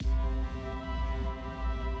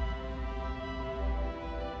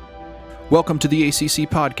Welcome to the ACC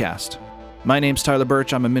Podcast. My name's Tyler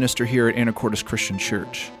Birch. I'm a minister here at Anacortes Christian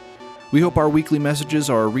Church. We hope our weekly messages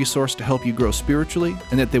are a resource to help you grow spiritually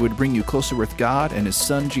and that they would bring you closer with God and His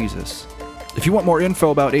Son, Jesus. If you want more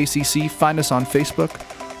info about ACC, find us on Facebook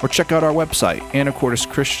or check out our website,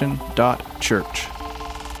 anacorteschristian.church.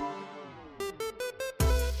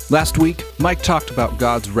 Last week, Mike talked about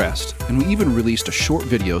God's rest, and we even released a short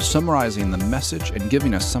video summarizing the message and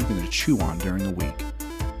giving us something to chew on during the week.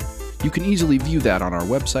 You can easily view that on our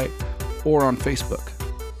website or on Facebook.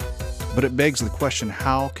 But it begs the question,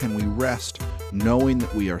 how can we rest knowing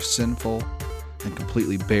that we are sinful and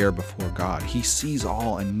completely bare before God? He sees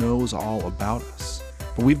all and knows all about us.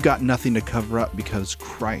 But we've got nothing to cover up because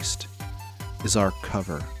Christ is our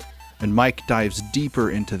cover. And Mike dives deeper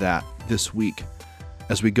into that this week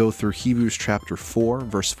as we go through Hebrews chapter 4,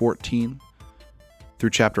 verse 14, through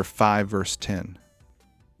chapter 5, verse 10.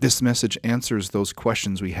 This message answers those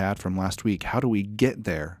questions we had from last week. How do we get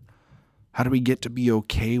there? How do we get to be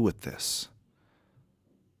okay with this?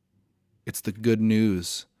 It's the good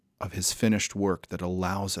news of His finished work that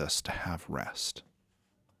allows us to have rest.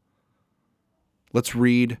 Let's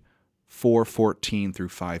read 4:14 through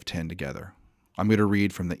 5:10 together. I'm going to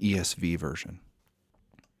read from the ESV version.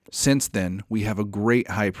 Since then, we have a great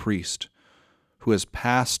high priest who has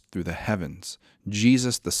passed through the heavens,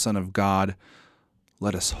 Jesus, the Son of God.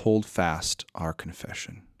 Let us hold fast our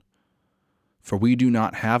confession. For we do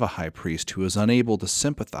not have a high priest who is unable to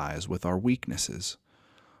sympathize with our weaknesses,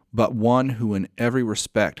 but one who in every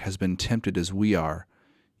respect has been tempted as we are,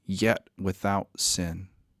 yet without sin.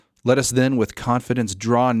 Let us then with confidence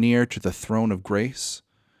draw near to the throne of grace,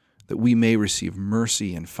 that we may receive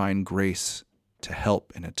mercy and find grace to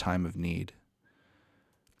help in a time of need.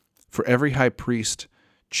 For every high priest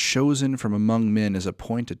chosen from among men is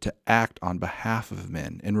appointed to act on behalf of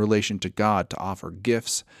men in relation to God, to offer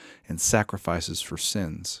gifts and sacrifices for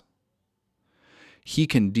sins. He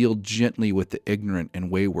can deal gently with the ignorant and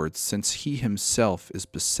wayward, since he himself is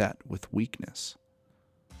beset with weakness.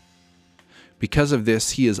 Because of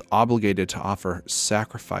this, he is obligated to offer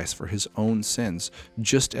sacrifice for his own sins,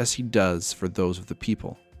 just as he does for those of the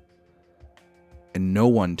people. And no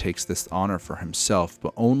one takes this honor for himself,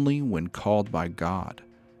 but only when called by God,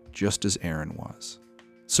 just as Aaron was.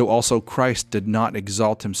 So also Christ did not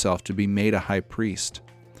exalt himself to be made a high priest,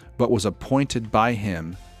 but was appointed by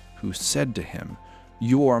him who said to him,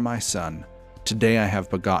 "You are my son, today I have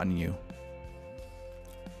begotten you."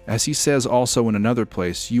 As he says also in another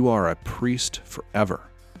place, "You are a priest forever,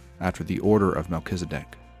 after the order of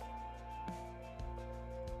Melchizedek."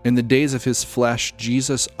 In the days of his flesh,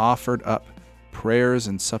 Jesus offered up prayers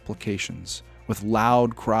and supplications with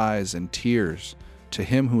loud cries and tears to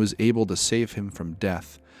him who is able to save him from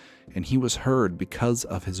death, and he was heard because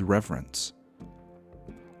of his reverence.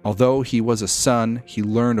 Although he was a son, he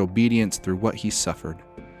learned obedience through what he suffered,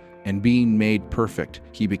 and being made perfect,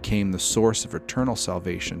 he became the source of eternal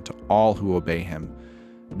salvation to all who obey him,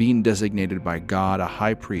 being designated by God a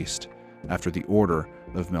high priest after the order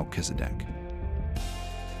of Melchizedek.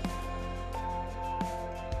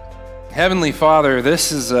 Heavenly Father,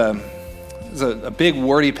 this is a big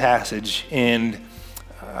wordy passage, and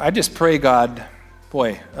I just pray, God,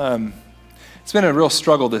 it's been a real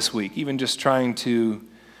struggle this week, even just trying to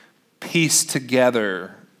piece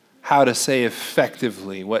together how to say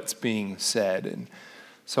effectively what's being said. And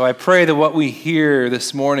so I pray that what we hear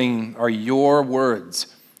this morning are your words.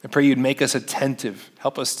 I pray you'd make us attentive,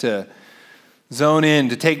 help us to zone in,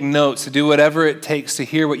 to take notes, to do whatever it takes to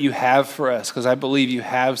hear what you have for us, because I believe you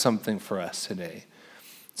have something for us today.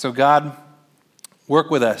 So God, work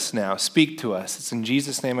with us now. Speak to us. It's in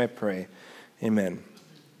Jesus' name I pray. Amen.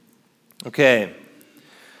 Okay.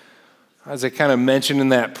 As I kind of mentioned in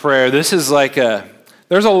that prayer, this is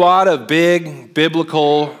there's a lot of big,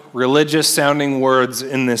 biblical, religious-sounding words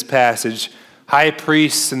in this passage. High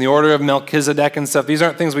priests and the order of Melchizedek and stuff. These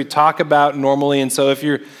aren't things we talk about normally. And so if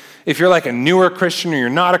you're like a newer Christian or you're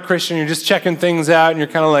not a Christian, you're just checking things out and you're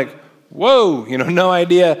kind of like, whoa, no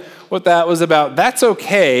idea what that was about. That's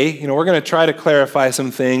okay. We're going to try to clarify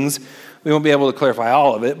some things. We won't be able to clarify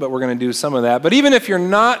all of it, but we're going to do some of that. But even if you're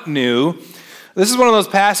not new, this is one of those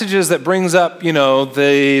passages that brings up,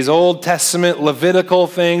 these Old Testament Levitical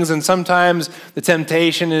things, and sometimes the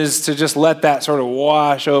temptation is to just let that sort of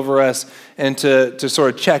wash over us and to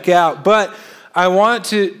sort of check out. But I want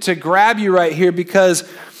to grab you right here because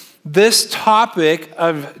this topic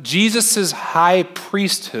of Jesus' high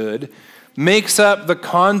priesthood makes up the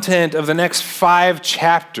content of the next 5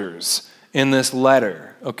 chapters in this letter.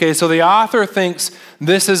 Okay, so the author thinks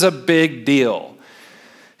this is a big deal.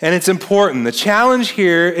 And it's important. The challenge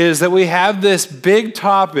here is that we have this big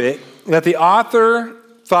topic that the author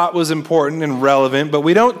thought was important and relevant, but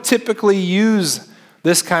we don't typically use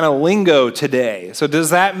this kind of lingo today. So does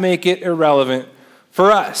that make it irrelevant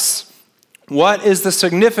for us? What is the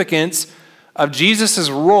significance of Jesus'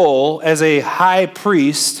 role as a high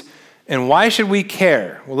priest, and why should we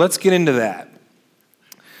care? Well, let's get into that.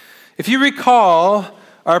 If you recall,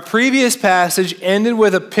 our previous passage ended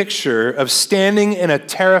with a picture of standing in a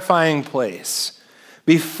terrifying place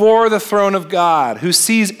before the throne of God, who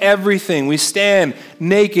sees everything. We stand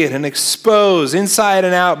naked and exposed, inside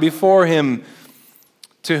and out, before him,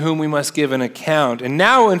 to whom we must give an account. And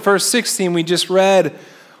now in verse 16, we just read,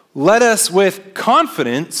 let us with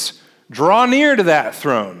confidence draw near to that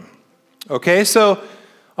throne. Okay, so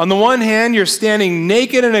on the one hand, you're standing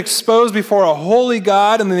naked and exposed before a holy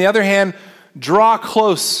God, and on the other hand, draw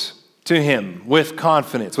close to him with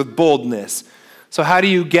confidence, with boldness. So how do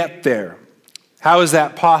you get there? How is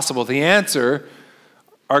that possible? The answer,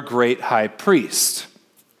 our great high priest.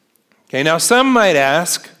 Okay, now some might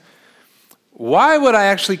ask, why would I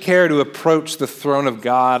actually care to approach the throne of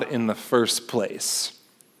God in the first place?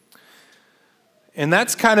 And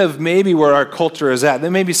that's kind of maybe where our culture is at.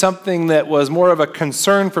 That may be something that was more of a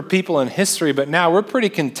concern for people in history, but now we're pretty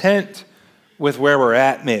content with where we're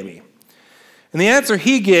at maybe. And the answer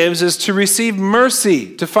he gives is to receive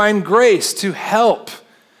mercy, to find grace, to help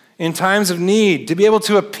in times of need, to be able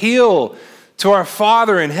to appeal to our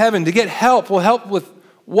Father in heaven, to get help. Well, help with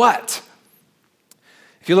what?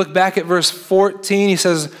 If you look back at verse 14, he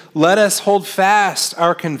says, let us hold fast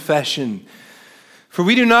our confession. For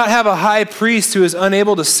we do not have a high priest who is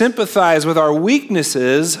unable to sympathize with our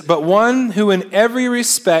weaknesses, but one who in every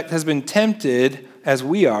respect has been tempted as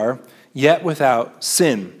we are, yet without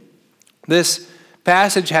sin. This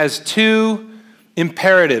passage has two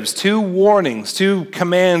imperatives, two warnings, two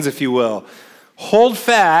commands, if you will. Hold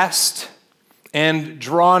fast and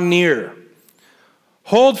draw near.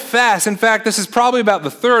 Hold fast. In fact, this is probably about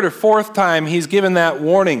the third or fourth time he's given that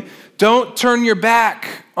warning. Don't turn your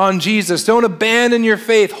back on Jesus. Don't abandon your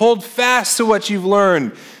faith. Hold fast to what you've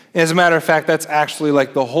learned. As a matter of fact, that's actually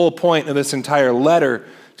like the whole point of this entire letter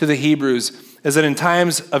to the Hebrews, is that in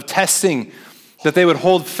times of testing, that they would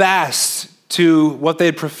hold fast to what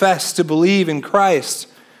they'd professed to believe in Christ.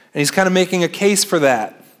 And he's kind of making a case for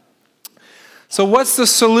that. So what's the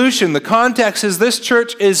solution? The context is this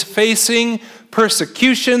church is facing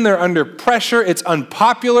persecution. They're under pressure. It's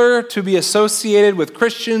unpopular to be associated with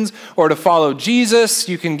Christians or to follow Jesus.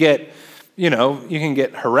 You can get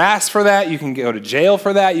harassed for that. You can go to jail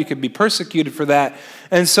for that. You could be persecuted for that.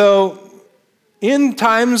 And so in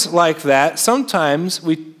times like that, sometimes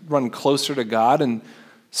we run closer to God and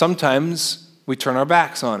sometimes we turn our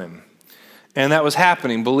backs on him. And that was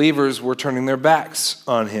happening. Believers were turning their backs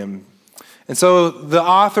on him. And so the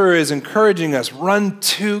author is encouraging us, run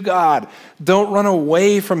to God. Don't run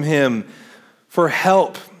away from him for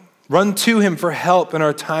help. Run to him for help in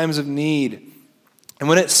our times of need. And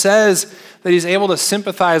when it says that he's able to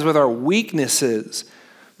sympathize with our weaknesses,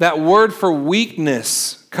 that word for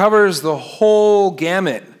weakness covers the whole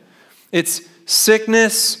gamut. It's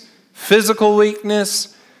sickness, physical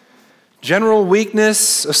weakness, general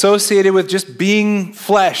weakness associated with just being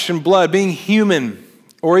flesh and blood, being human,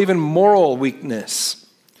 or even moral weakness.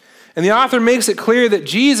 And the author makes it clear that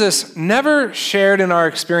Jesus never shared in our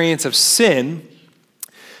experience of sin,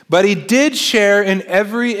 but he did share in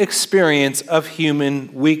every experience of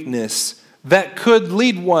human weakness that could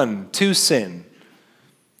lead one to sin.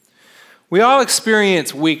 We all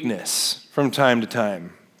experience weakness from time to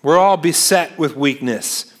time. We're all beset with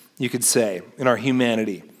weakness, you could say, in our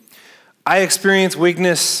humanity. I experience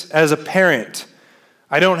weakness as a parent.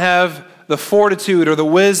 I don't have the fortitude or the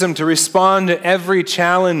wisdom to respond to every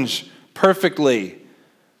challenge perfectly,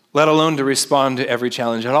 let alone to respond to every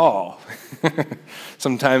challenge at all.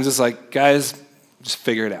 Sometimes it's like, guys, just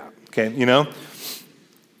figure it out, okay,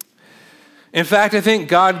 In fact, I think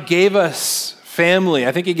God gave us family.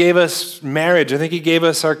 I think he gave us marriage. I think he gave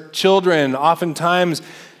us our children oftentimes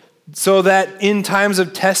so that in times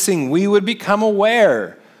of testing, we would become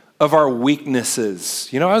aware of our weaknesses.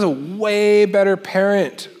 I was a way better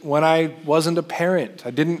parent when I wasn't a parent.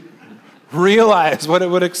 I didn't realize what it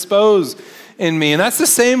would expose in me. And that's the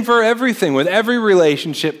same for everything. With every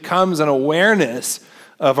relationship comes an awareness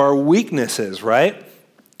of our weaknesses, right?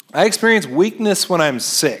 I experience weakness when I'm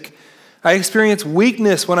sick. I experience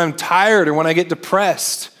weakness when I'm tired or when I get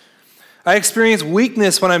depressed. I experience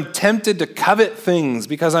weakness when I'm tempted to covet things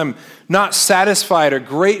because I'm not satisfied or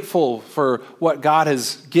grateful for what God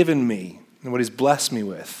has given me and what he's blessed me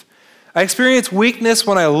with. I experience weakness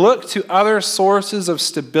when I look to other sources of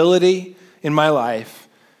stability in my life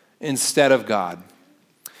instead of God.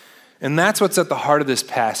 And that's what's at the heart of this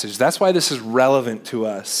passage. That's why this is relevant to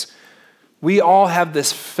us. We all have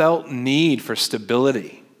this felt need for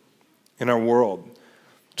stability in our world,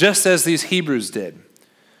 just as these Hebrews did.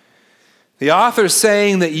 The author is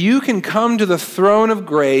saying that you can come to the throne of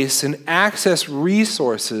grace and access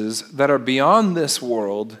resources that are beyond this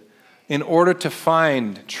world in order to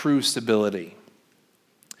find true stability.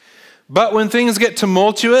 But when things get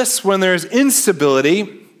tumultuous, when there's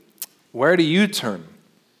instability, where do you turn?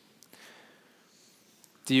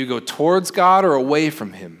 Do you go towards God or away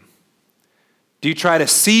from Him? Do you try to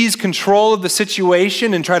seize control of the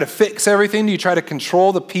situation and try to fix everything? Do you try to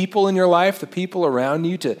control the people in your life, the people around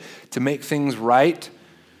you, to make things right?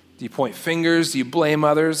 Do you point fingers? Do you blame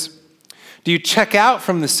others? Do you check out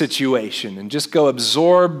from the situation and just go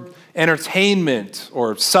absorb entertainment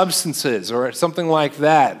or substances or something like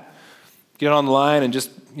that? Get online and just,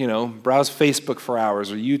 browse Facebook for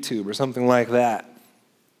hours or YouTube or something like that.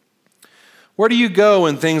 Where do you go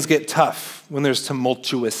when things get tough, when there's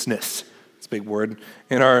tumultuousness? Big word,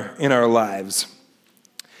 in our lives.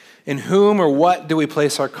 In whom or what do we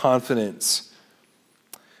place our confidence?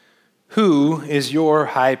 Who is your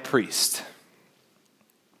high priest?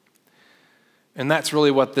 And that's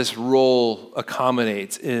really what this role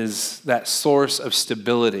accommodates, is that source of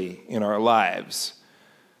stability in our lives.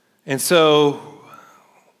 And so,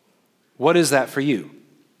 what is that for you?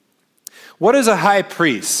 What is a high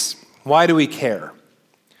priest? Why do we care?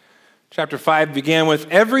 Chapter 5 began with,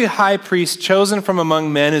 every high priest chosen from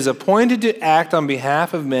among men is appointed to act on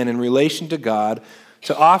behalf of men in relation to God,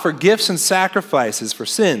 to offer gifts and sacrifices for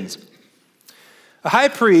sins. A high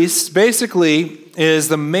priest basically is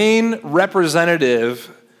the main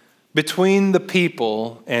representative between the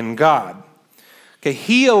people and God. Okay,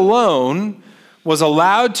 he alone was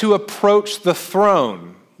allowed to approach the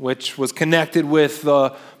throne, which was connected with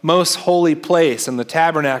the most holy place in the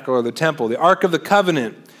tabernacle or the temple, the Ark of the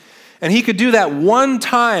Covenant. And he could do that one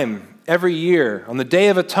time every year on the Day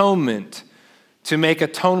of Atonement to make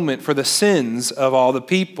atonement for the sins of all the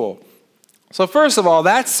people. So first of all,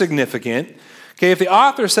 that's significant. Okay, if the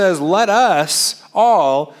author says, let us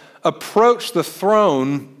all approach the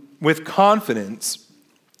throne with confidence,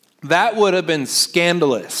 that would have been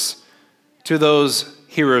scandalous to those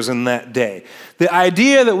hearers in that day. The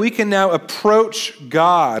idea that we can now approach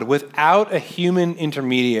God without a human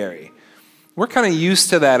intermediary. We're kind of used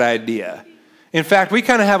to that idea. In fact, we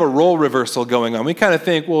kind of have a role reversal going on. We kind of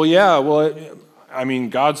think,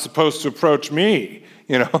 God's supposed to approach me.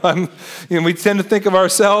 We tend to think of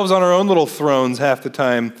ourselves on our own little thrones half the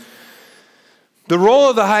time. The role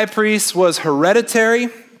of the high priest was hereditary,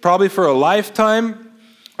 probably for a lifetime.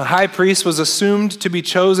 A high priest was assumed to be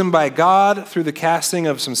chosen by God through the casting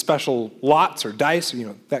of some special lots or dice,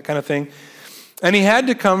 that kind of thing. And he had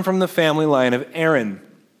to come from the family line of Aaron,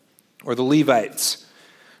 or the Levites.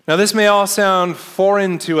 Now, this may all sound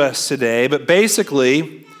foreign to us today, but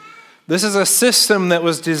basically, this is a system that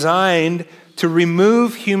was designed to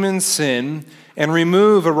remove human sin and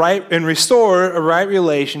restore a right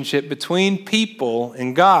relationship between people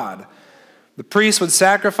and God. The priest would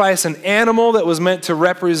sacrifice an animal that was meant to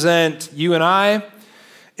represent you and I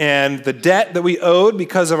and the debt that we owed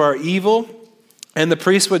because of our evil. And the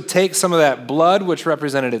priest would take some of that blood, which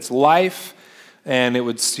represented its life, and he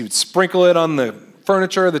would sprinkle it on the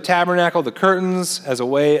furniture, the tabernacle, the curtains, as a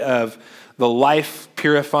way of the life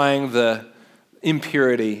purifying the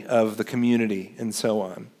impurity of the community, and so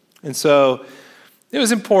on. And so it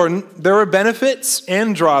was important. There were benefits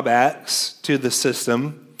and drawbacks to the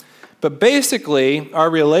system, but basically our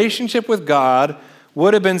relationship with God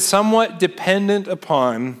would have been somewhat dependent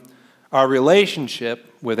upon our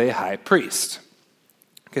relationship with a high priest.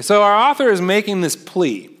 Okay, so our author is making this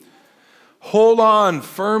plea. Hold on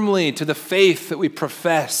firmly to the faith that we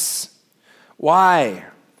profess. Why?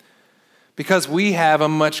 Because we have a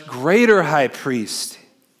much greater high priest.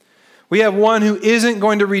 We have one who isn't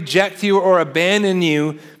going to reject you or abandon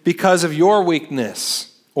you because of your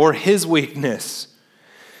weakness or his weakness.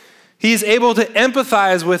 He's able to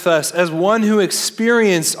empathize with us as one who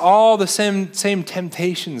experienced all the same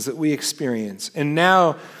temptations that we experience. And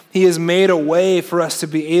now he has made a way for us to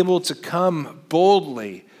be able to come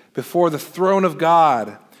boldly before the throne of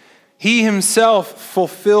God. He himself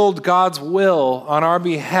fulfilled God's will on our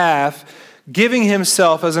behalf, giving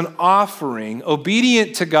himself as an offering,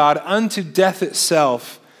 obedient to God unto death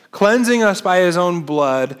itself, cleansing us by his own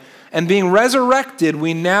blood, and being resurrected,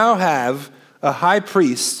 we now have a high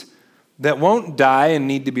priest that won't die and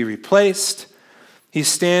need to be replaced. He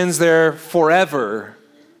stands there forever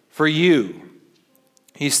for you.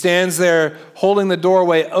 He stands there holding the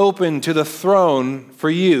doorway open to the throne for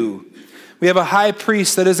you. We have a high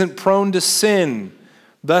priest that isn't prone to sin,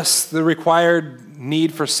 thus the required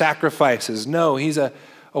need for sacrifices. No, he's a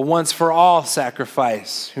once-for-all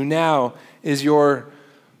sacrifice who now is your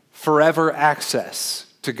forever access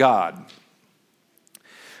to God.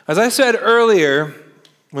 As I said earlier,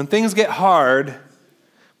 when things get hard,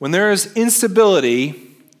 when there is instability,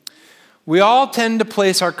 we all tend to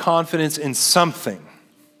place our confidence in something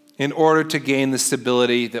in order to gain the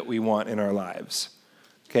stability that we want in our lives.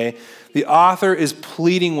 Okay? The author is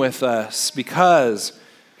pleading with us because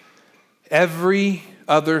every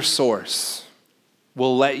other source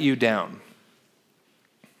will let you down.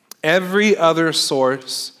 Every other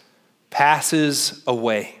source passes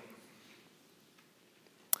away.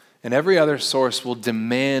 And every other source will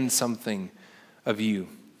demand something of you.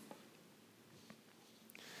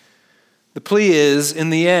 The plea is, in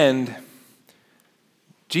the end,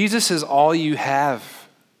 Jesus is all you have.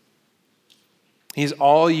 He's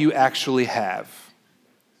all you actually have.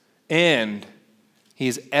 And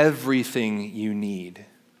He's everything you need.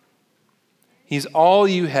 He's all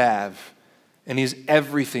you have, and He's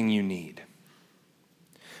everything you need.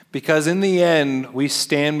 Because in the end, we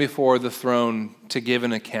stand before the throne to give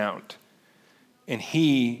an account. And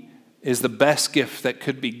He is the best gift that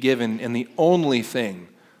could be given and the only thing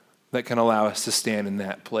that can allow us to stand in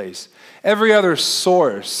that place. Every other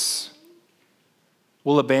source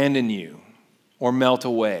will abandon you or melt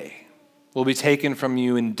away, will be taken from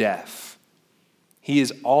you in death. He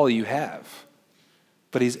is all you have,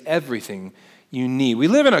 but He's everything you need. We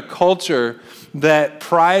live in a culture that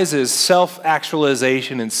prizes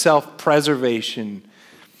self-actualization and self-preservation.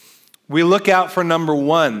 We look out for number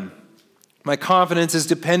one. My confidence is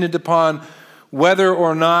dependent upon whether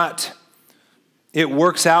or not it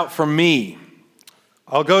works out for me.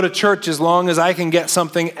 I'll go to church as long as I can get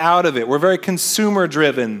something out of it. We're very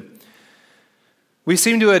consumer-driven. We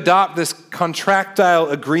seem to adopt this contractile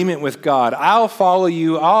agreement with God. I'll follow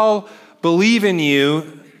you. I'll believe in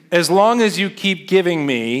you as long as you keep giving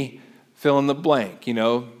me fill in the blank,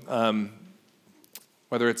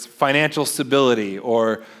 whether it's financial stability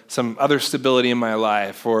or some other stability in my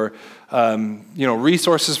life or,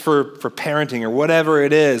 resources for parenting or whatever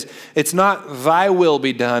it is. It's not thy will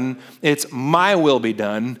be done, it's my will be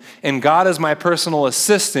done. And God is my personal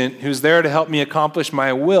assistant who's there to help me accomplish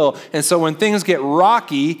my will. And so when things get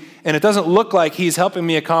rocky and it doesn't look like He's helping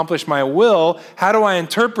me accomplish my will, how do I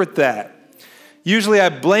interpret that? Usually I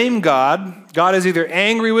blame God. God is either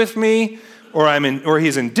angry with me or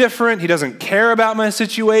He's indifferent. He doesn't care about my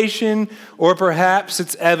situation, or perhaps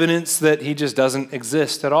it's evidence that He just doesn't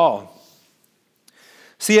exist at all.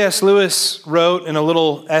 C.S. Lewis wrote in a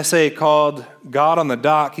little essay called God on the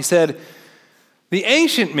Dock, he said, "The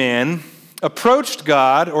ancient man approached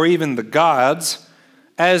God, or even the gods,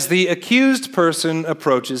 as the accused person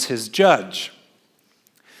approaches his judge.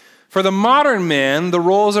 For the modern man, the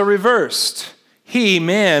roles are reversed. He,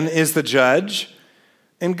 man, is the judge,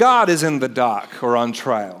 and God is in the dock or on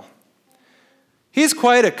trial. He's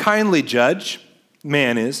quite a kindly judge,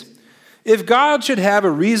 man is. If God should have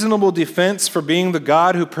a reasonable defense for being the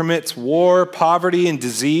God who permits war, poverty, and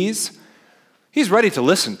disease, He's ready to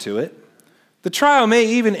listen to it. The trial may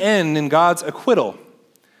even end in God's acquittal.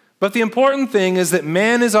 But the important thing is that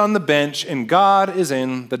man is on the bench and God is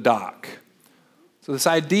in the dock." So this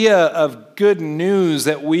idea of good news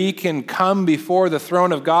that we can come before the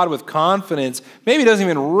throne of God with confidence maybe doesn't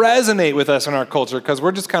even resonate with us in our culture because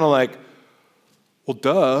we're just kind of like, well,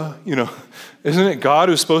 duh, isn't it God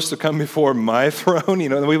who's supposed to come before my throne?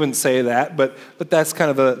 We wouldn't say that, but that's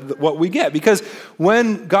kind of what we get. Because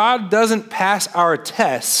when God doesn't pass our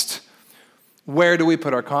test, where do we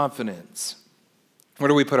put our confidence? Where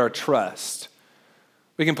do we put our trust?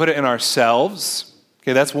 We can put it in ourselves.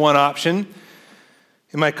 Okay, that's one option.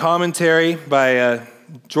 In my commentary by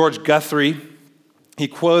George Guthrie, he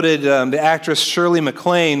quoted the actress Shirley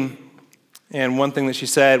MacLaine, and one thing that she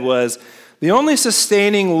said was, "The only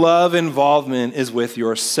sustaining love involvement is with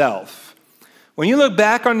yourself. When you look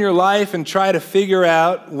back on your life and try to figure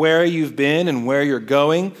out where you've been and where you're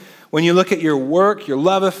going, when you look at your work, your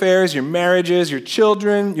love affairs, your marriages, your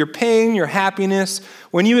children, your pain, your happiness,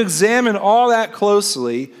 when you examine all that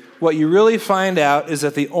closely, what you really find out is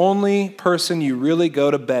that the only person you really go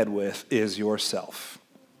to bed with is yourself."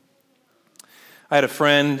 I had a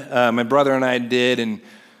friend, my brother and I did, and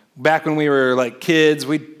back when we were like kids,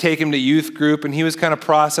 we'd take him to youth group, and he was kind of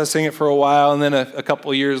processing it for a while, and then a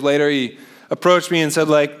couple of years later, he approached me and said,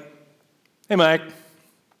 "Hey, Mike,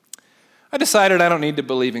 I decided I don't need to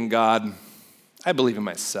believe in God. I believe in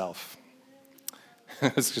myself."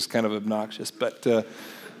 It's just kind of obnoxious, but so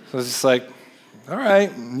I was just like, all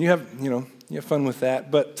right, you have fun with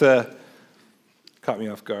that. But Caught me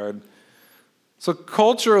off guard. So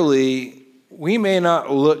culturally, we may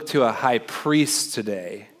not look to a high priest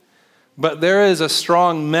today, but there is a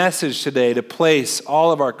strong message today to place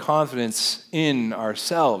all of our confidence in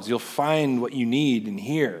ourselves. You'll find what you need in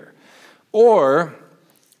here. Or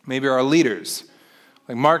maybe our leaders.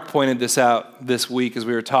 Like Mark pointed this out this week as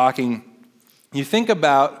we were talking. You think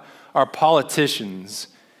about our politicians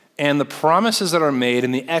and the promises that are made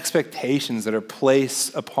and the expectations that are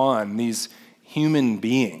placed upon these human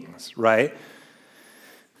beings, right?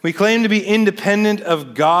 We claim to be independent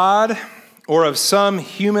of God or of some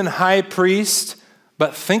human high priest,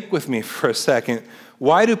 but think with me for a second.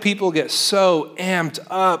 Why do people get so amped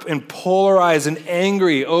up and polarized and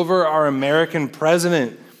angry over our American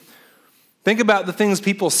president? Think about the things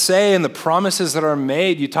people say and the promises that are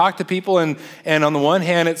made. You talk to people and on the one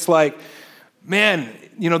hand, it's like, man,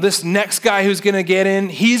 this next guy who's going to get in,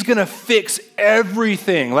 he's going to fix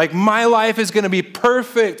everything. Like my life is going to be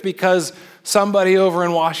perfect because somebody over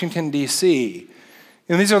in Washington, D.C.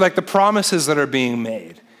 And these are like the promises that are being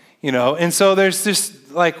made, And so there's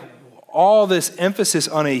just like all this emphasis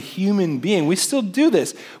on a human being. We still do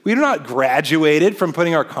this. We're not graduated from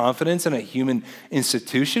putting our confidence in a human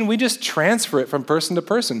institution. We just transfer it from person to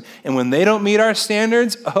person. And when they don't meet our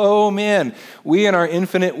standards, oh man, we in our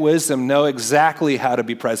infinite wisdom know exactly how to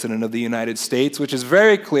be president of the United States, which is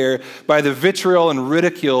very clear by the vitriol and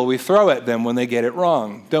ridicule we throw at them when they get it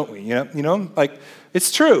wrong, don't we? Like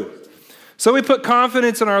it's true. So we put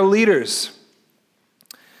confidence in our leaders.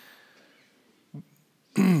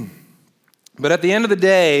 But at the end of the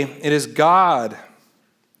day, it is God,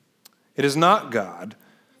 it is not God,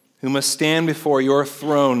 who must stand before your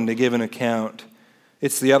throne to give an account.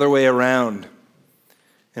 It's the other way around.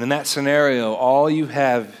 And in that scenario, all you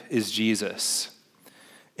have is Jesus,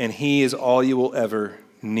 and he is all you will ever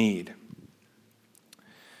need.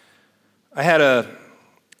 I had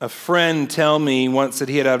a friend tell me once that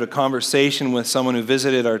he had had a conversation with someone who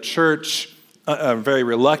visited our church, very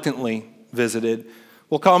reluctantly visited.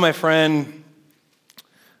 We'll call my friend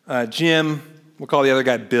Jim. We'll call the other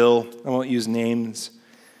guy Bill. I won't use names.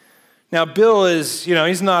 Now, Bill is,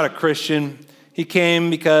 he's not a Christian. He came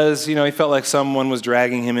because, he felt like someone was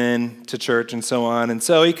dragging him in to church and so on. And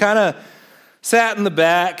so he kind of sat in the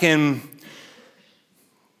back and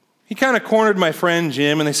he kind of cornered my friend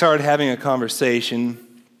Jim and they started having a conversation.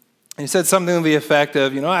 And he said something to the effect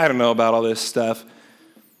of, I don't know about all this stuff.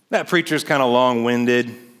 That preacher's kind of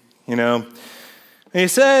long-winded, And he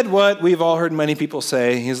said what we've all heard many people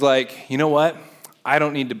say. He's like, you know what? I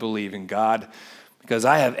don't need to believe in God because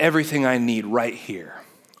I have everything I need right here.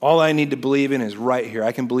 All I need to believe in is right here.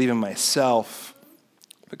 I can believe in myself,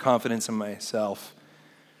 put confidence in myself.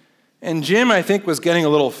 And Jim, I think, was getting a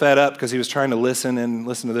little fed up because he was trying to listen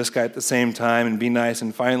to this guy at the same time and be nice.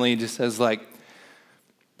 And finally, he just says like,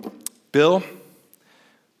 Bill,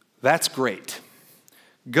 that's great.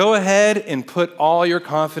 Go ahead and put all your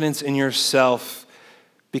confidence in yourself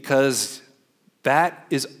because that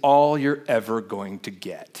is all you're ever going to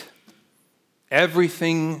get.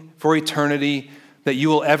 Everything for eternity that you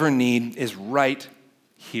will ever need is right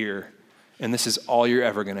here, and this is all you're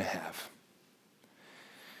ever going to have.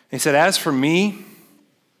 And he said, as for me,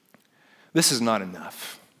 this is not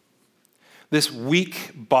enough. This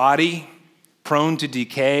weak body, prone to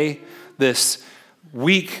decay, this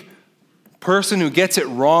weak person who gets it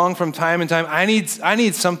wrong from time to time, I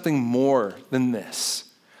need something more than this.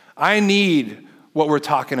 I need what we're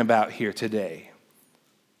talking about here today.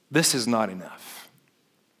 This is not enough.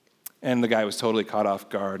 And the guy was totally caught off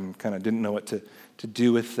guard and kind of didn't know what to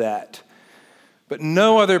do with that. But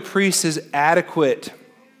no other priest is adequate.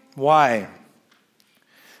 Why?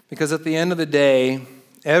 Because at the end of the day,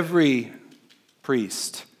 every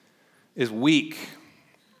priest is weak,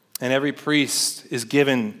 and every priest is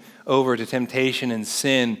given over to temptation and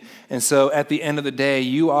sin. And so at the end of the day,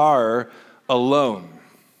 you are alone.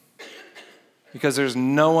 Because there's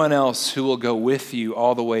no one else who will go with you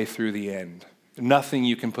all the way through the end. Nothing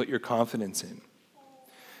you can put your confidence in.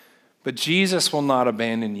 But Jesus will not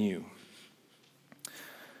abandon you.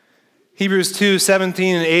 Hebrews 2:17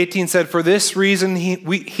 and 18 said, for this reason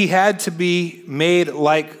he had to be made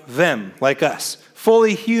like them, like us,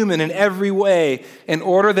 fully human in every way, in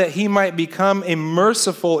order that he might become a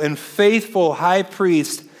merciful and faithful high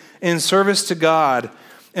priest in service to God,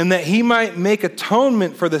 and that he might make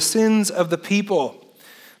atonement for the sins of the people.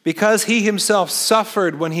 Because he himself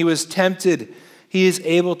suffered when he was tempted, he is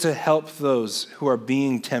able to help those who are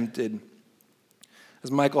being tempted.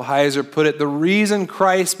 As Michael Heiser put it, the reason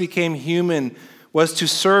Christ became human was to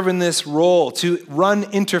serve in this role, to run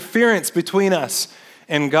interference between us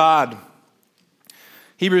and God.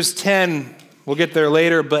 Hebrews 10, We'll get there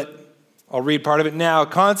later, but I'll read part of it now.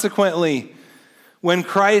 Consequently, when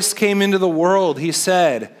Christ came into the world, he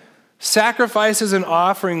said, "Sacrifices and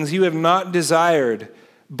offerings you have not desired,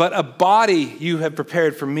 but a body you have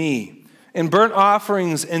prepared for me. And burnt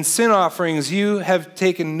offerings and sin offerings you have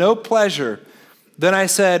taken no pleasure. Then I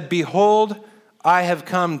said, Behold, I have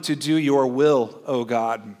come to do your will, O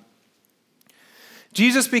God."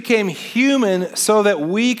 Jesus became human so that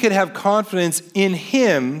we could have confidence in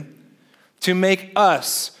him to make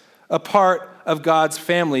us a part of God's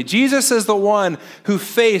family. Jesus is the one who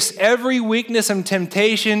faced every weakness and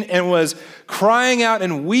temptation and was crying out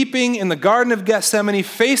and weeping in the Garden of Gethsemane,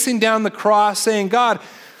 facing down the cross, saying, "God,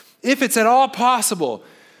 if it's at all possible,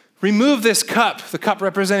 remove this cup," the cup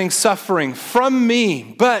representing suffering, "from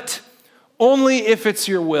me, but only if it's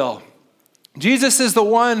your will." Jesus is the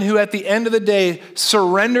one who at the end of the day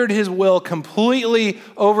surrendered his will completely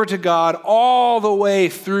over to God all the way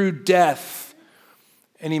through death.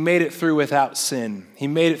 And he made it through without sin. He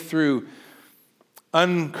made it through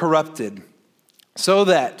uncorrupted so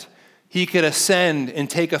that he could ascend and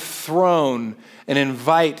take a throne and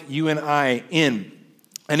invite you and I in.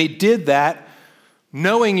 And he did that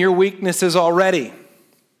knowing your weaknesses already.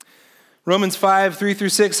 Romans 5,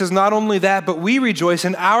 3-6 says, "Not only that, but we rejoice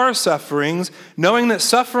in our sufferings, knowing that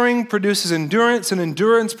suffering produces endurance, and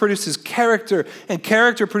endurance produces character, and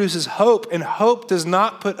character produces hope, and hope does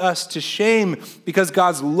not put us to shame, because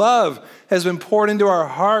God's love has been poured into our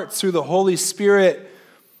hearts through the Holy Spirit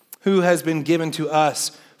who has been given to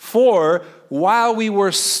us. For while we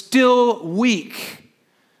were still weak,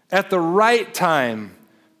 at the right time,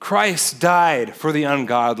 Christ died for the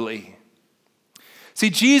ungodly." See,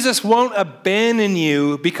 Jesus won't abandon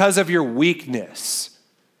you because of your weakness.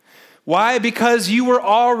 Why? Because you were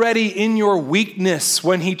already in your weakness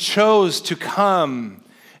when he chose to come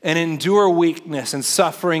and endure weakness and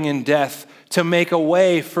suffering and death to make a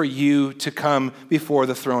way for you to come before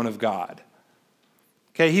the throne of God.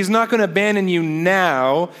 Okay, he's not going to abandon you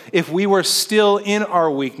now if we were still in our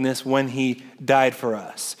weakness when he died for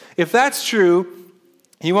us. If that's true,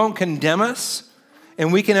 he won't condemn us,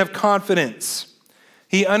 and we can have confidence.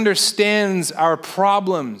 He understands our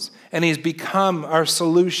problems, and he's become our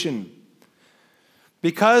solution.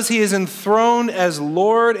 Because he is enthroned as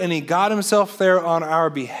Lord and he got himself there on our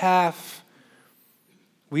behalf,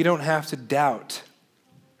 we don't have to doubt.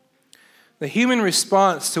 The human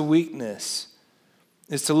response to weakness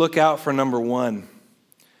is to look out for number one.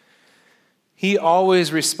 He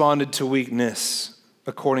always responded to weakness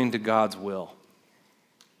according to God's will.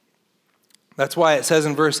 That's why it says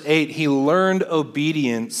in verse 8, he learned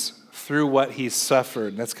obedience through what he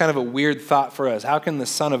suffered. That's kind of a weird thought for us. How can the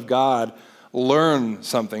Son of God learn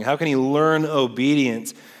something? How can he learn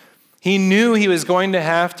obedience? He knew he was going to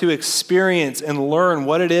have to experience and learn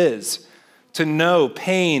what it is to know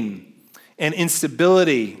pain and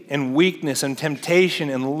instability and weakness and temptation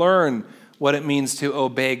and learn what it means to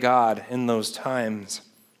obey God in those times.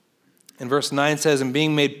 And verse 9 says, "And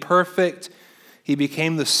being made perfect, he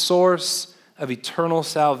became the source of eternal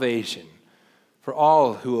salvation for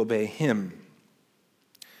all who obey him."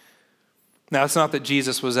 Now, it's not that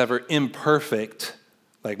Jesus was ever imperfect,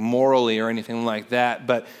 like morally or anything like that,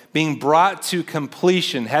 but being brought to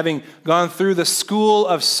completion, having gone through the school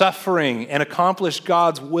of suffering and accomplished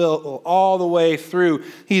God's will all the way through,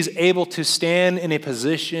 he's able to stand in a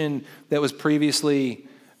position that was previously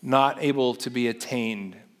not able to be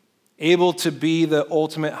attained, able to be the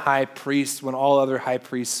ultimate high priest when all other high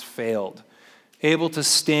priests failed, able to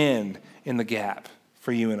stand in the gap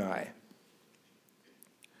for you and I.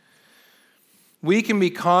 We can be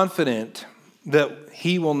confident that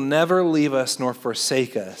he will never leave us nor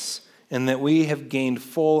forsake us, and that we have gained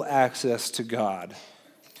full access to God,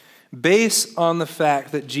 based on the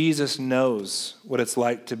fact that Jesus knows what it's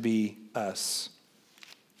like to be us.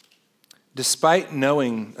 Despite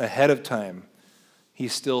knowing ahead of time, he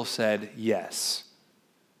still said yes.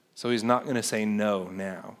 So he's not going to say no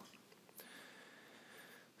now.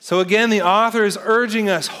 So again, the author is urging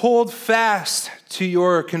us, hold fast to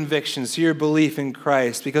your convictions, to your belief in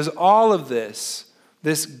Christ, because all of this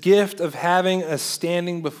gift of having a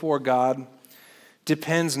standing before God,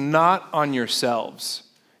 depends not on yourselves.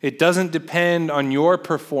 It doesn't depend on your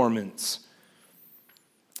performance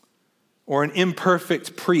or an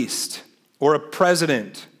imperfect priest or a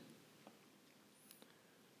president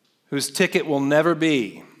whose ticket will never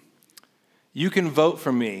be, "You can vote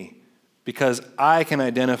for me because I can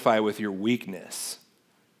identify with your weakness."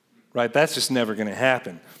 Right? That's just never going to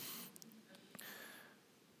happen.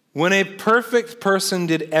 When a perfect person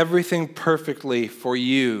did everything perfectly for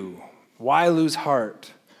you, why lose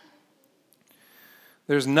heart?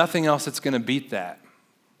 There's nothing else that's going to beat that.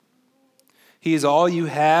 He is all you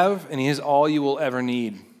have, and he is all you will ever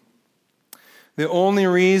need. The only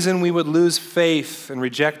reason we would lose faith and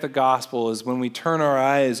reject the gospel is when we turn our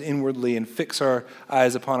eyes inwardly and fix our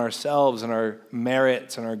eyes upon ourselves and our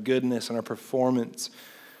merits and our goodness and our performance.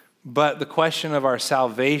 But the question of our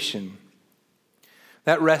salvation,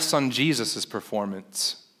 that rests on Jesus'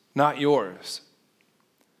 performance, not yours.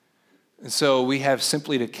 And so we have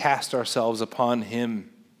simply to cast ourselves upon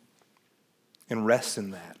him and rest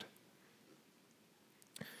in that.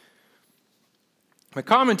 My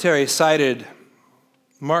commentary cited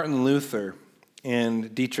Martin Luther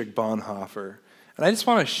and Dietrich Bonhoeffer, and I just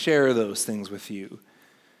want to share those things with you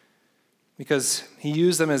because he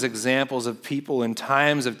used them as examples of people in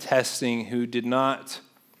times of testing who did not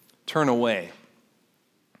turn away.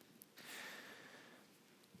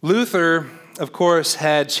 Luther, of course,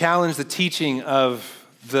 had challenged the teaching of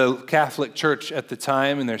the Catholic Church at the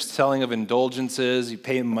time and their selling of indulgences. You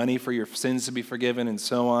pay money for your sins to be forgiven and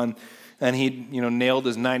so on. And he, nailed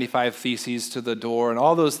his 95 Theses to the door and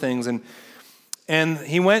all those things. And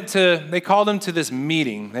he they called him to this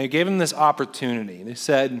meeting. They gave him this opportunity. They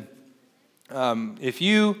said, if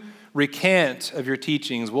you recant of your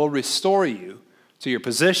teachings, we'll restore you to your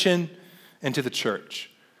position and to the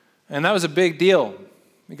church. And that was a big deal.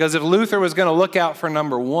 Because if Luther was going to look out for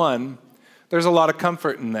number one, there's a lot of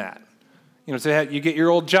comfort in that. So you get your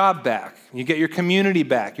old job back. You get your community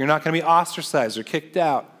back. You're not going to be ostracized or kicked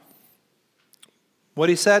out. What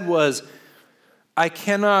he said was, I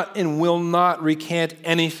cannot and will not recant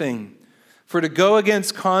anything, for to go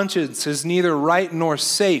against conscience is neither right nor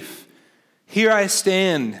safe. Here I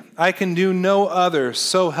stand. I can do no other.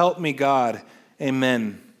 So help me God.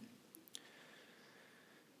 Amen.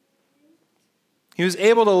 He was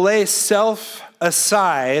able to lay self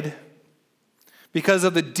aside because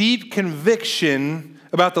of the deep conviction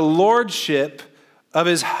about the lordship of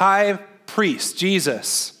his high priest,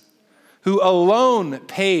 Jesus, who alone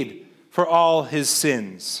paid for all his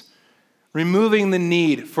sins, removing the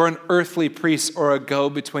need for an earthly priest or a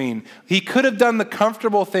go-between. He could have done the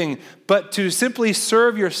comfortable thing, but to simply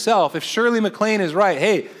serve yourself, if Shirley MacLaine is right,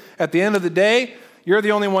 hey, at the end of the day, you're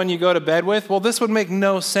the only one you go to bed with, well, this would make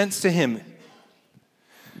no sense to him.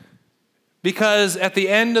 Because at the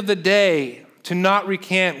end of the day, to not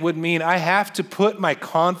recant would mean I have to put my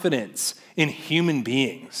confidence in human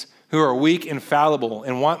beings who are weak and fallible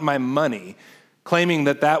and want my money, claiming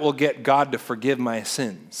that will get God to forgive my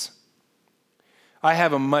sins. I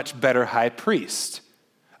have a much better high priest.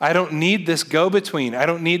 I don't need this go-between. I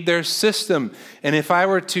don't need their system. And if I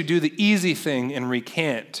were to do the easy thing and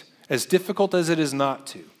recant, as difficult as it is not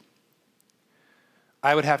to,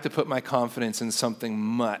 I would have to put my confidence in something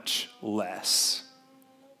much less.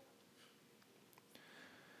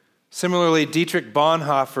 Similarly, Dietrich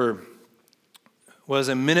Bonhoeffer was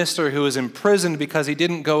a minister who was imprisoned because he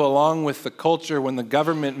didn't go along with the culture when the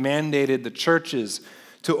government mandated the churches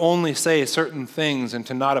to only say certain things and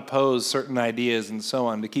to not oppose certain ideas and so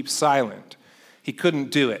on, to keep silent. He couldn't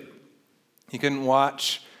do it. He couldn't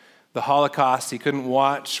watch the Holocaust. He couldn't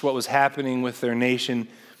watch what was happening with their nation.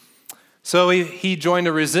 So he joined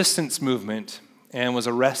a resistance movement and was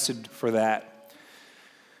arrested for that.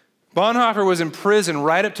 Bonhoeffer was in prison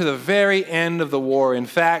right up to the very end of the war. In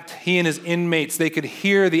fact, he and his inmates, they could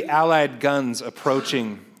hear the Allied guns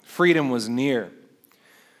approaching. Freedom was near.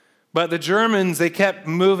 But the Germans,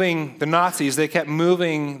 the Nazis, they kept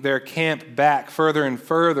moving their camp back further and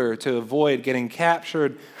further to avoid getting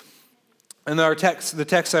captured. And the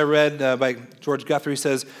text I read by George Guthrie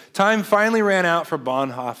says, time finally ran out for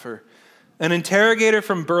Bonhoeffer. An interrogator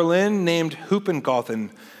from Berlin named Huppenkotten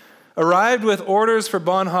arrived with orders for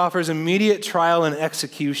Bonhoeffer's immediate trial and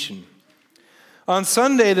execution. On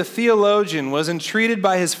Sunday, the theologian was entreated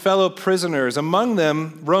by his fellow prisoners, among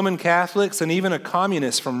them Roman Catholics and even a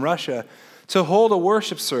communist from Russia, to hold a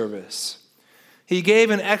worship service. He gave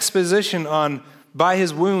an exposition on, by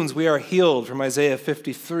his wounds we are healed, from Isaiah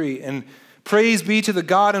 53, and praise be to the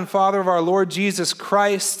God and Father of our Lord Jesus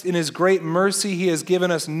Christ. In his great mercy, he has given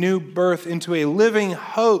us new birth into a living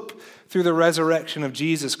hope through the resurrection of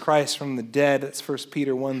Jesus Christ from the dead. That's 1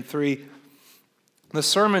 Peter 1:3. The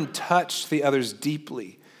sermon touched the others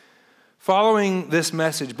deeply. Following this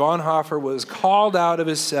message, Bonhoeffer was called out of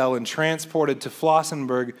his cell and transported to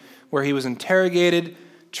Flossenburg, where he was interrogated,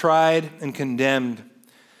 tried, and condemned.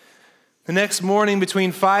 The next morning,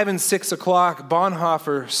 between 5 and 6 o'clock,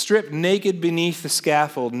 Bonhoeffer, stripped naked beneath the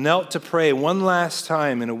scaffold, knelt to pray one last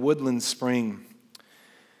time in a woodland spring.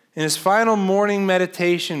 In his final morning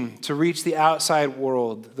meditation to reach the outside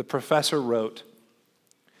world, the professor wrote,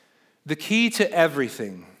 "The key to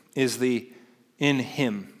everything is the in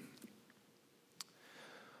him.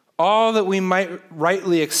 All that we might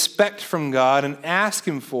rightly expect from God and ask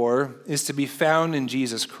him for is to be found in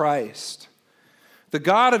Jesus Christ. The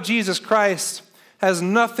God of Jesus Christ has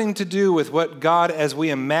nothing to do with what God, as we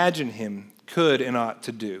imagine him, could and ought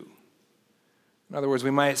to do. In other words,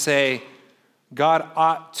 we might say, God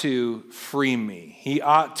ought to free me. He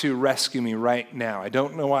ought to rescue me right now. I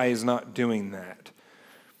don't know why he's not doing that.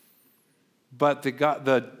 But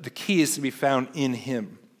the key is to be found in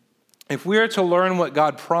him. If we are to learn what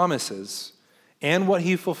God promises and what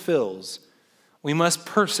he fulfills, we must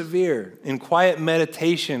persevere in quiet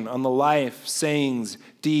meditation on the life, sayings,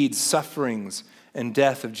 deeds, sufferings, and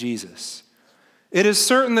death of Jesus. It is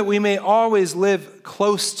certain that we may always live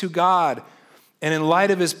close to God and in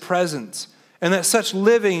light of his presence, and that such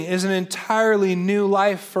living is an entirely new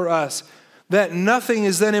life for us, that nothing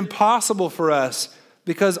is then impossible for us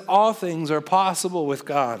because all things are possible with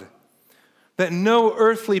God. That no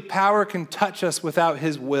earthly power can touch us without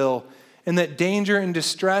his will, and that danger and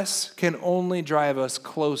distress can only drive us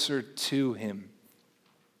closer to him.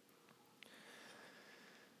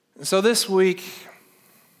 So this week,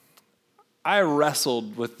 I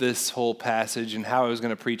wrestled with this whole passage and how I was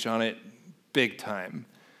going to preach on it big time.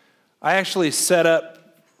 I actually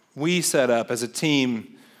we set up as a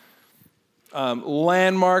team,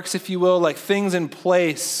 landmarks, if you will, like things in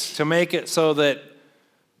place to make it so that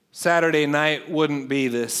Saturday night wouldn't be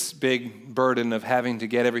this big burden of having to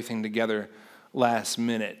get everything together last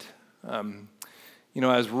minute. I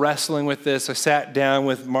was wrestling with this. I sat down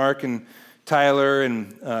with Mark and Tyler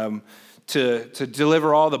and to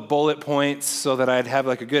deliver all the bullet points so that I'd have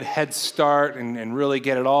like a good head start and really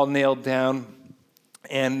get it all nailed down.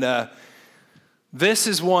 And this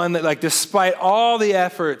is one that, like, despite all the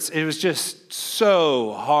efforts, it was just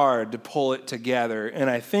so hard to pull it together. And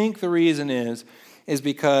I think the reason is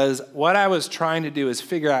because what I was trying to do is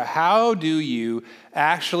figure out how do you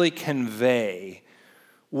actually convey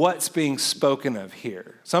what's being spoken of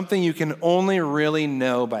here, something you can only really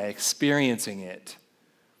know by experiencing it.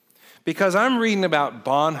 Because I'm reading about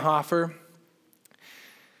Bonhoeffer,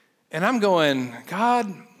 and I'm going,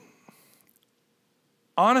 God,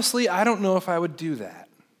 honestly, I don't know if I would do that.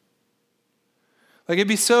 Like, it'd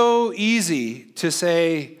be so easy to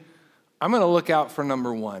say, I'm going to look out for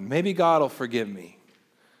number one. Maybe God will forgive me.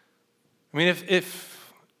 I mean, if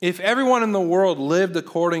everyone in the world lived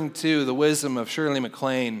according to the wisdom of Shirley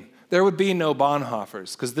MacLaine, there would be no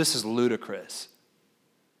Bonhoeffers, because this is ludicrous.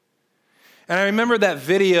 And I remember that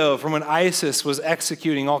video from when ISIS was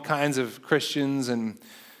executing all kinds of Christians and,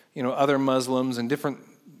 other Muslims and different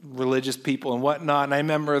religious people and whatnot. And I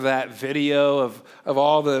remember that video of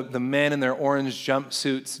all the men in their orange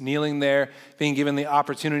jumpsuits kneeling there, being given the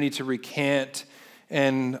opportunity to recant,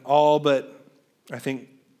 and all but, I think,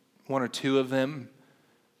 one or two of them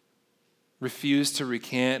refused to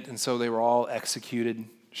recant, and so they were all executed,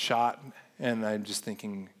 shot. And I'm just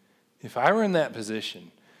thinking, if I were in that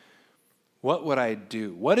position, what would I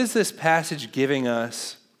do? What is this passage giving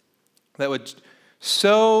us that would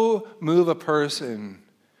so move a person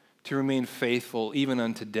to remain faithful even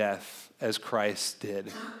unto death as Christ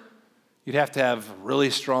did? You'd have to have really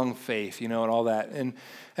strong faith, and all that. And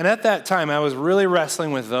at that time, I was really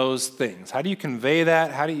wrestling with those things. How do you convey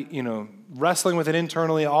that? How do you, wrestling with it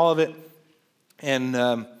internally, all of it.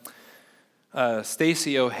 And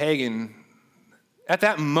Stacey O'Hagan, at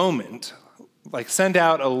that moment, sent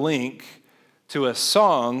out a link to a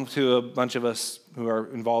song to a bunch of us who are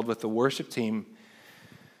involved with the worship team.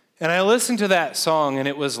 And I listened to that song, and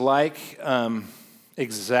it was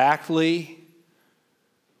exactly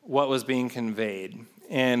what was being conveyed.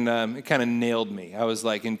 And it kind of nailed me. I was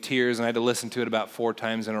in tears, and I had to listen to it about 4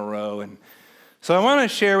 times in a row. And so I want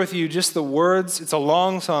to share with you just the words. It's a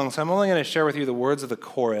long song, so I'm only going to share with you the words of the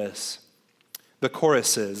choruses.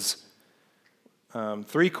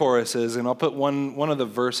 3 choruses, and I'll put one of the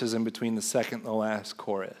verses in between the second and the last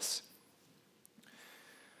chorus.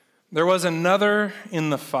 There was another in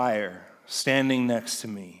the fire standing next to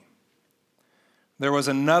me. There was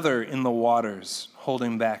another in the waters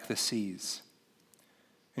holding back the seas.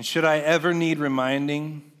 And should I ever need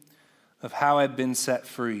reminding of how I've been set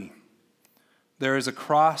free, there is a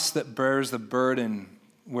cross that bears the burden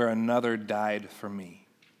where another died for me.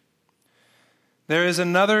 There is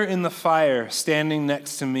another in the fire standing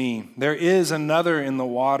next to me. There is another in the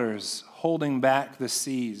waters holding back the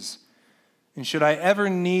seas. And should I ever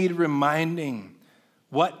need reminding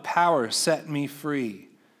what power set me free,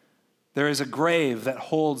 there is a grave that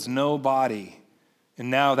holds no body,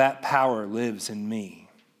 and now that power lives in me.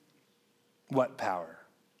 What power?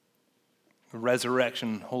 The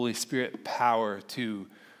resurrection, Holy Spirit power to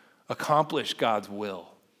accomplish God's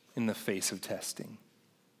will in the face of testing.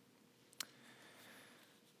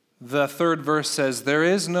 The third verse says, "There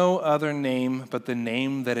is no other name but the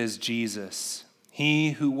name that is Jesus,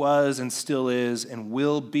 he who was and still is and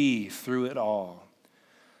will be through it all.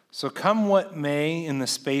 So come what may in the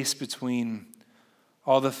space between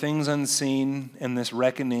all the things unseen and this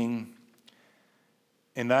reckoning,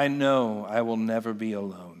 and I know I will never be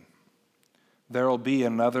alone. There will be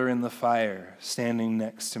another in the fire standing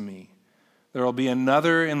next to me. There will be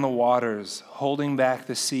another in the waters holding back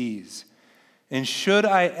the seas. And should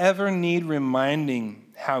I ever need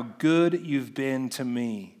reminding how good you've been to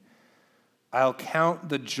me, I'll count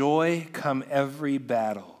the joy come every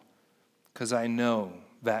battle, because I know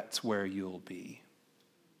that's where you'll be."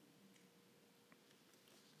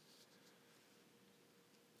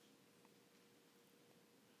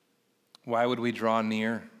 Why would we draw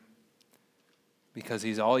near? Because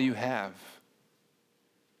he's all you have,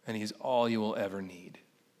 and he's all you will ever need.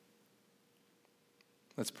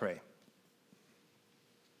 Let's pray.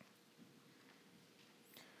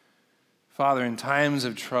 Father, in times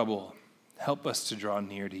of trouble, help us to draw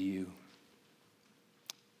near to you.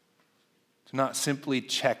 To not simply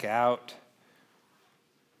check out,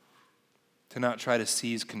 to not try to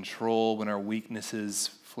seize control when our weaknesses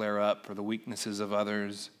flare up or the weaknesses of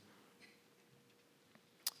others.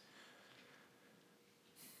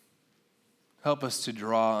 Help us to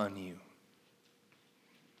draw on you.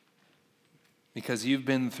 Because you've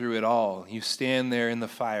been through it all. You stand there in the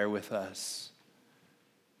fire with us.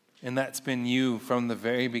 And that's been you from the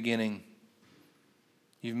very beginning.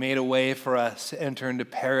 You've made a way for us to enter into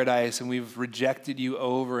paradise, and we've rejected you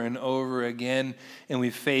over and over again, and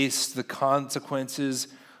we've faced the consequences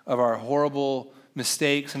of our horrible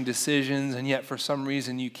mistakes and decisions, and yet for some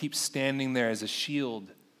reason you keep standing there as a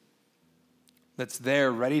shield that's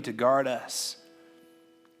there ready to guard us,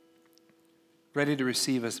 ready to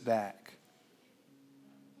receive us back.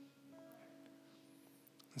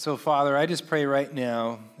 And so, Father, I just pray right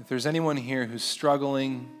now, if there's anyone here who's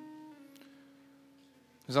struggling,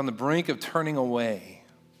 who's on the brink of turning away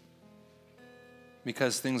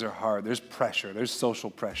because things are hard, there's pressure, there's social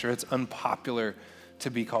pressure, it's unpopular to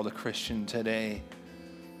be called a Christian today.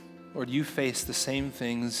 Lord, you face the same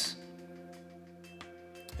things,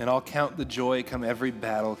 and I'll count the joy come every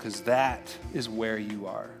battle, because that is where you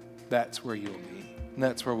are. That's where you'll be, and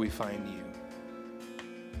that's where we find you.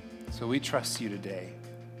 So we trust you today.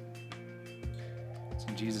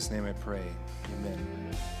 In Jesus' name I pray.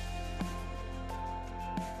 Amen.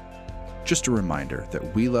 Just a reminder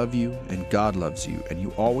that we love you and God loves you, and you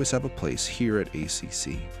always have a place here at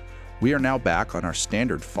ACC. We are now back on our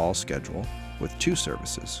standard fall schedule with 2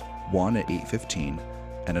 services, one at 8:15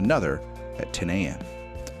 and another at 10 a.m.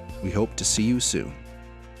 We hope to see you soon.